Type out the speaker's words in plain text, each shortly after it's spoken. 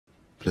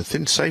But a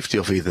thin safety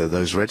off either of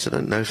those reds. I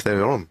don't know if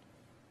they're on.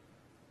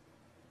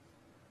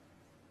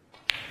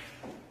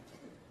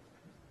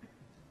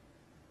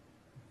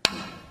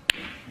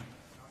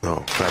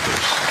 Oh,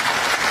 fabulous.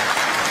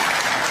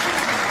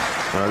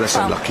 Oh, that's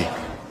unlucky.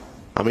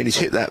 I mean, he's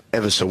hit that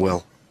ever so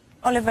well.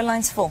 Oliver,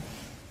 line's full.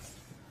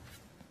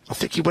 I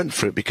think he went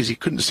for it because he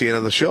couldn't see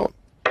another shot.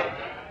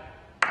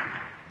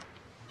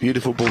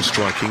 Beautiful ball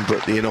striking,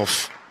 but the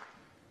in-off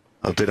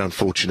a bit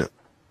unfortunate.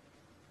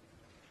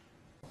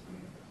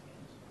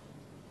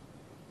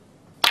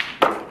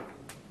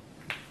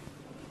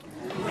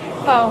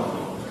 Foul.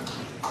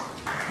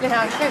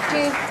 Lehan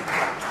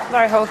 15.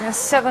 Larry Hogan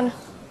 7.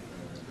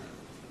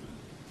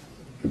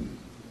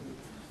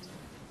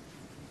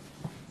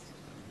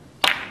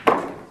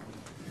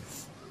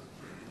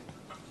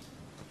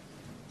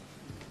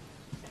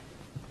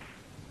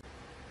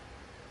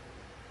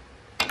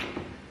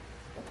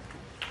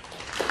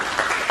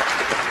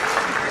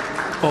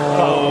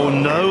 Oh,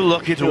 no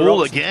luck at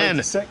all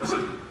again.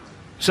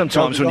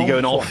 Sometimes when you're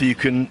going off, you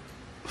can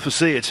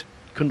foresee it.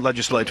 Couldn't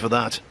legislate for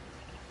that.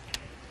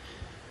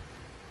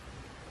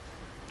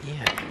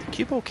 Yeah, the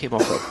cue ball came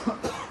off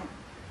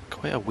at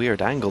quite a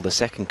weird angle, the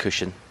second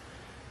cushion.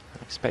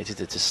 I expected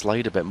it to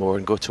slide a bit more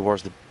and go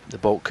towards the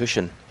baulk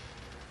cushion.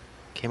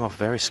 Came off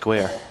very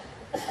square.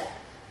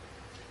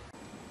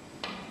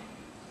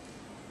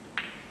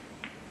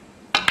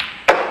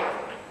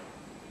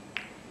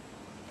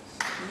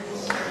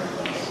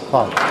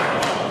 Foul.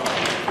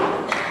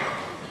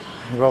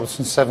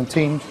 Robertson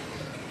 17.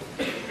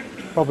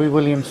 Robbie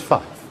Williams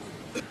 5.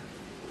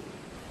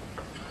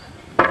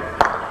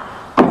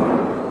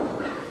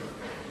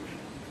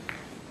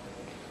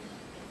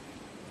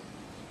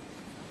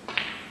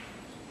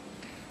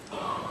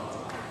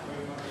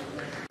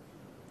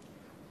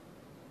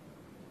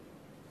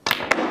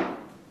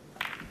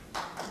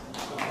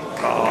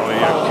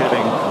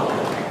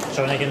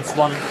 Against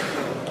 1.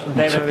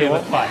 David Peel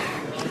with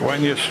 5.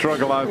 When you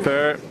struggle out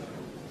there,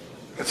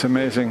 it's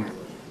amazing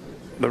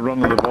the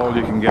run of the ball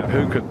you can get.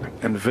 Who could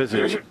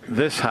envisage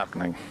this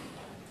happening?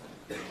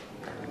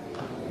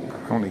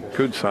 Only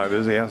good side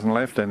is he hasn't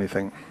left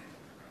anything.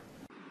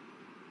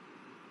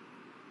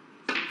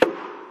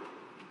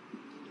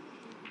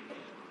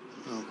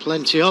 Oh,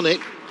 plenty on it,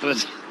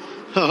 but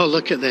oh,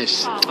 look at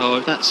this.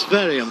 Oh, that's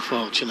very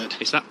unfortunate.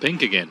 It's that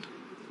pink again.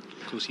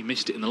 Of course, he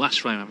missed it in the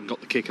last frame, having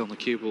got the kick on the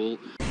cue ball.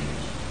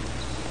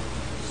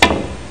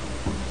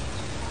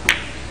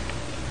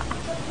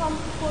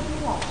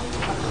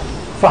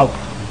 Foul.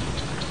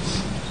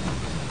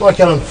 Black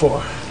on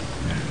 4.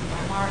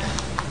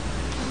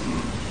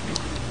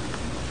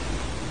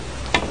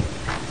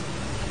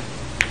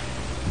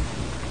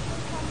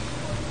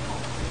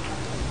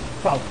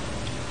 Foul.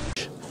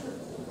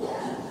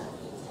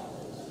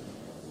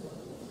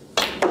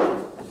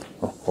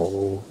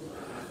 Oh.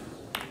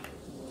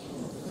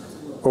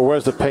 Oh,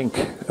 where's the pink?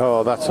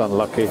 Oh, that's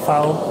unlucky.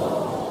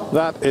 Foul.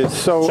 That is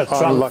so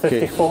unlucky.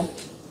 54.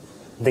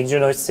 Danger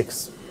noise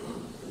 6.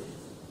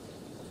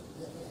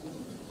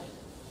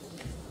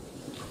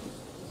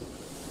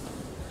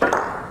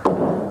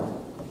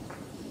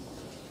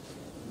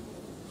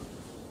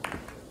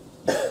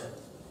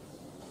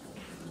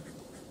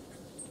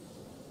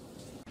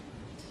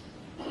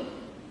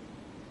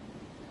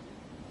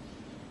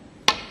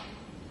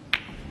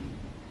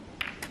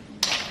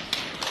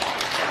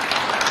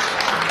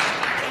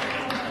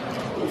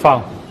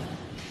 Foul.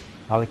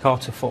 Ali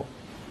Carter 4.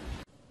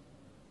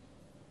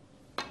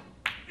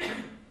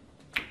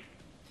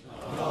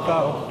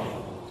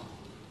 Foul.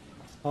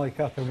 Ali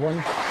Carter 1.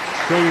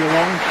 Going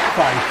along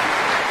 5.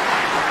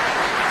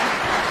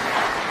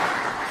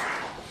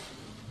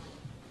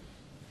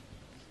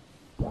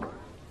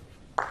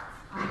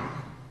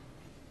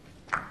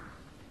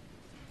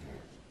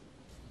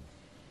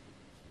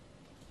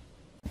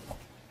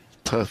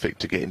 Perfect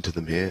to get into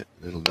them here.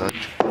 Little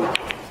nudge.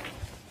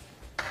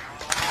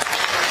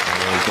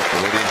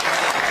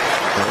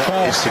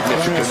 That is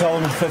significant.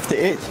 Solomon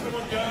 58.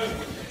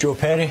 Joe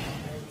Perry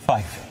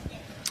 5.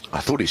 I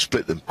thought he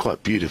split them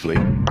quite beautifully.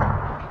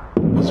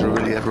 Was there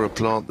really ever a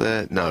plant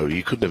there? No,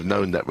 you couldn't have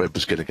known that red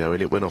was going to go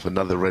in. It went off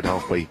another red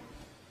halfway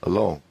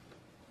along.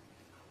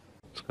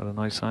 It's got a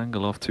nice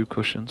angle off 2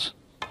 cushions.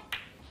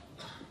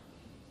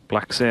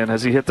 Black's in.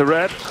 Has he hit the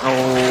red?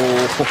 Oh!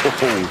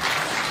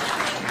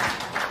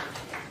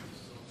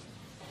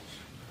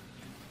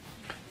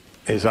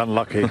 Is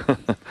unlucky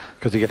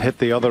because he could hit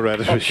the other red.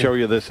 It will show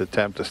you this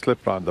attempt to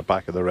slip round the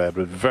back of the red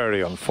was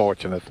very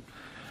unfortunate.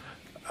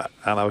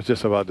 And I was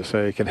just about to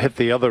say he can hit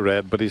the other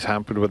red, but he's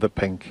hampered with the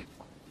pink.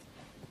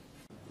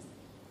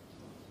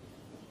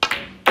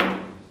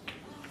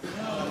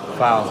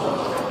 Foul.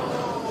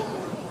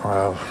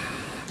 Well,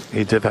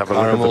 he did have a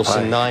look at the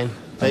Wilson 9.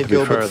 To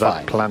be fair,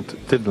 that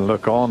plant didn't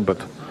look on, but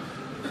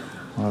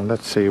well,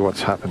 let's see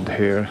what's happened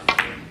here.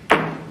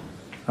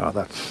 Oh,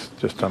 that's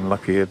just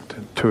unlucky at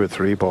 2 or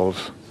 3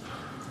 balls.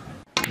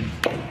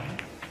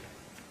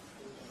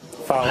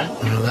 Foul.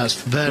 Well,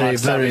 that's very,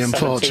 very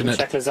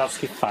unfortunate.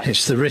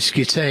 It's the risk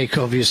you take,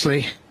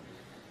 obviously.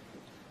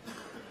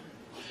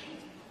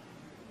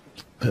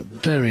 but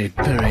very,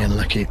 very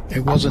unlucky.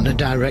 It wasn't a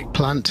direct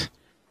plant.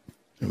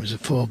 It was a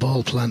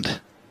 4-ball plant.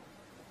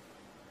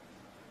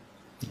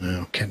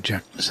 Now can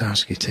Jack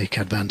Masowski take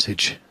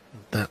advantage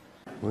of that?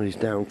 Well, he's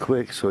down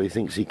quick, so he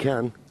thinks he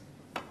can.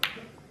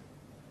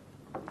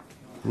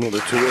 Another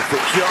terrific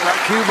shot. That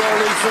cue ball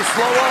needs to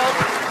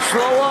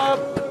slow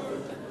up.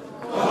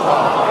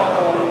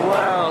 Oh,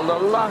 wow. The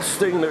last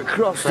thing that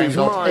crossed his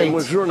mind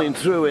was running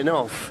through and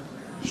off.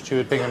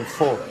 Stuart Bingham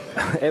 4.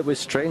 It was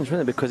strange,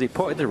 wasn't it? Because he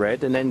potted the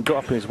red and then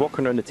got up and was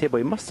walking around the table.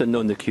 He must have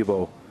known the cue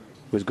ball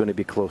was going to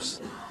be close.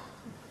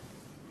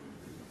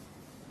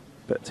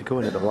 But to go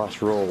in at the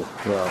last roll,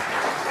 well,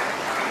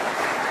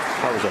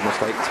 that was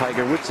almost like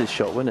Tiger Woods'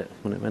 shot, wasn't it?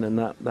 When it went in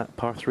that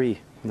par 3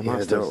 in the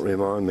Masters. Don't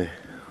remind me.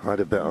 I had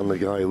a bet on the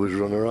guy who was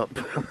runner-up.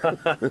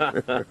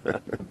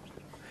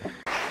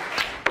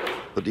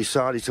 But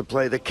decided to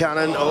play the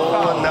cannon.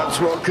 Oh, and that's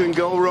what can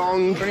go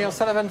wrong.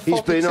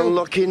 He's been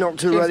unlucky not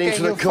to run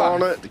into the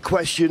corner. The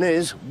question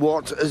is,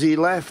 what has he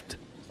left?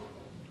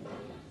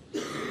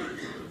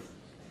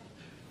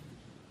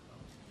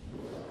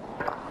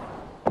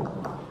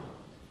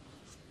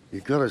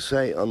 You've got to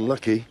say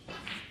unlucky.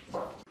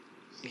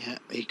 Yeah,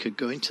 he could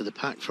go into the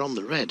pack from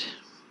the red,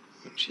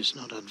 which is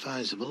not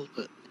advisable,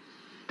 but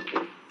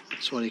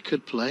that's what he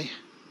could play.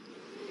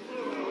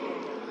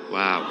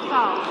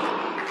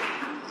 Wow.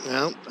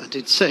 Well, I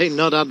did say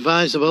not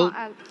advisable.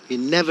 You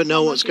never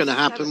know what's going to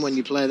happen when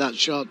you play that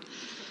shot.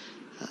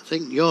 I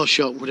think your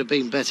shot would have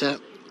been better.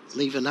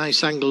 Leave a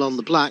nice angle on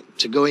the black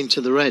to go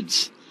into the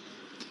reds.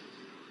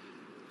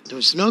 There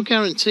was no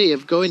guarantee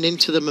of going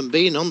into them and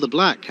being on the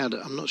black.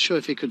 I'm not sure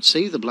if he could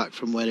see the black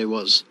from where he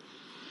was,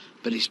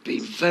 but he's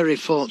been very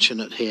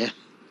fortunate here.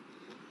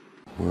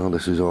 Well,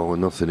 this is all or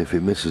nothing. If he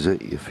misses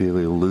it, you feel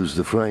he'll lose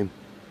the frame.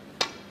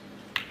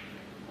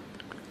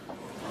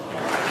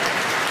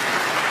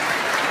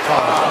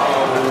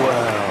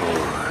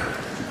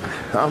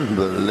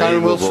 Unbelievable. Gary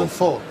Wilson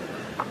 4.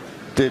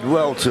 Did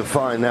well to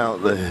find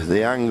out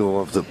the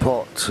angle of the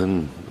pot,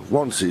 and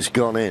once it's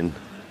gone in,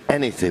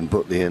 anything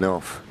but the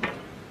in-off.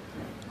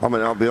 I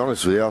mean, I'll be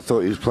honest with you, I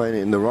thought he was playing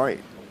it in the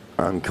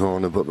right-hand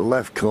corner, but the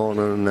left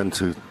corner, and then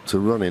to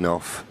run in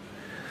off.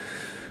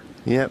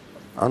 Yep,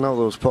 I know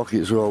those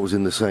pockets are always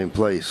in the same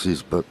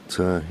places, but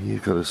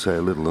you've got to say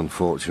a little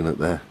unfortunate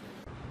there.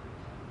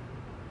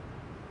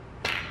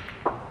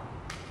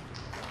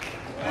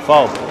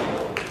 Foul.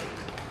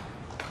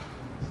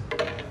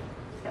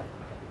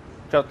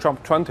 Jack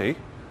Trump 20,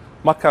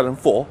 Mark Allen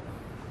 4.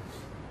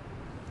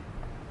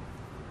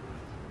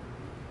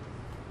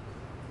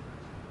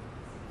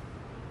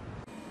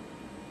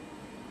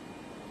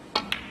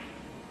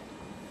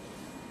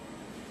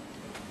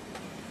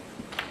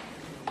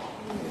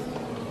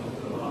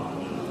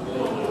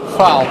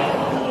 Foul.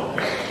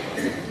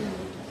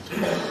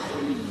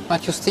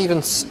 Matthew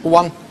Stevens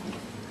 1.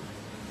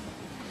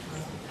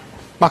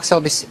 Max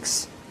Selby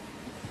 6.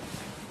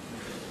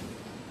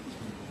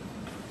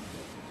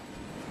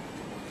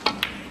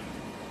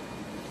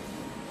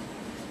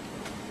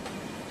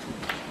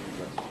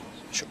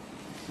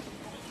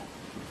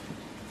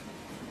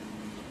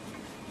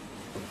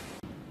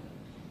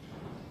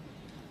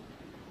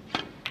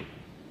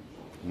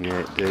 Yeah,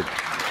 it did.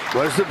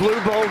 Where's the blue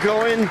ball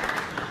going?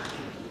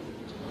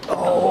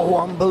 Oh,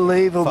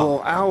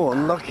 unbelievable. How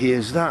unlucky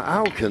is that?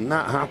 How can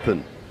that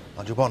happen?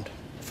 Roger Bond,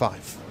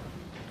 5.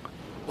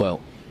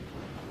 Well.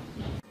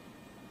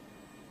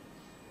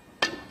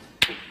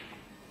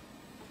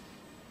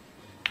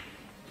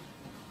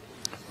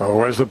 Oh,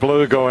 where's the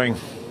blue going?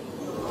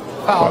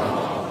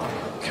 Foul.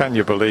 Can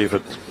you believe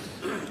it?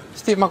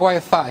 Steve Maguire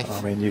 5.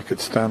 I mean, you could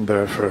stand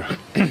there for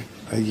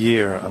a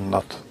year and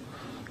not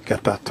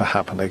get that to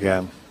happen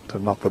again, to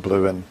knock the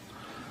blue in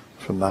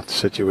from that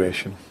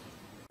situation.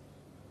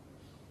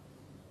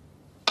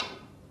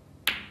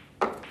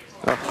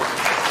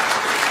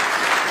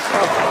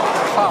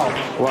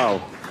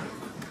 Wow.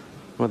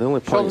 Well, the only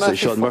points that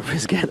Sean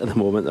Murphy's getting at the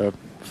moment are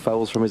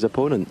fouls from his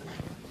opponent.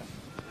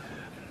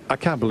 I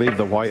can't believe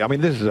the white. I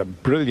mean, this is a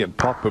brilliant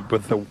pot, but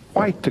with the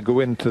white to go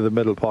into the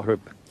middle pocket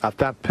at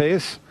that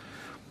pace,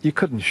 you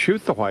couldn't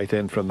shoot the white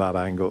in from that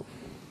angle.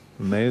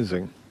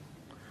 Amazing.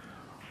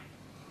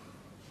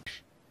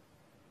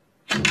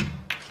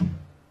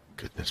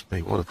 Goodness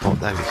me, what a pot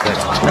that is.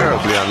 That's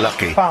terribly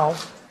unlucky. Foul.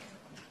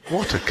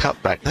 What a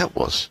cutback that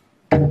was.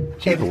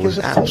 Cuba was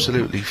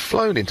absolutely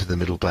flown into the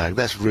middle bag.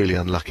 That's really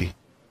unlucky.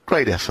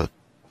 Great effort.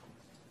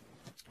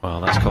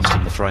 Well, that's cost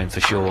him the frame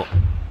for sure.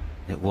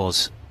 It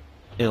was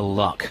ill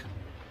luck.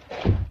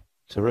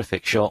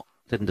 Terrific shot.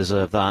 Didn't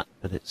deserve that,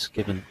 but it's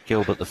given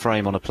Gilbert the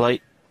frame on a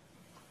plate.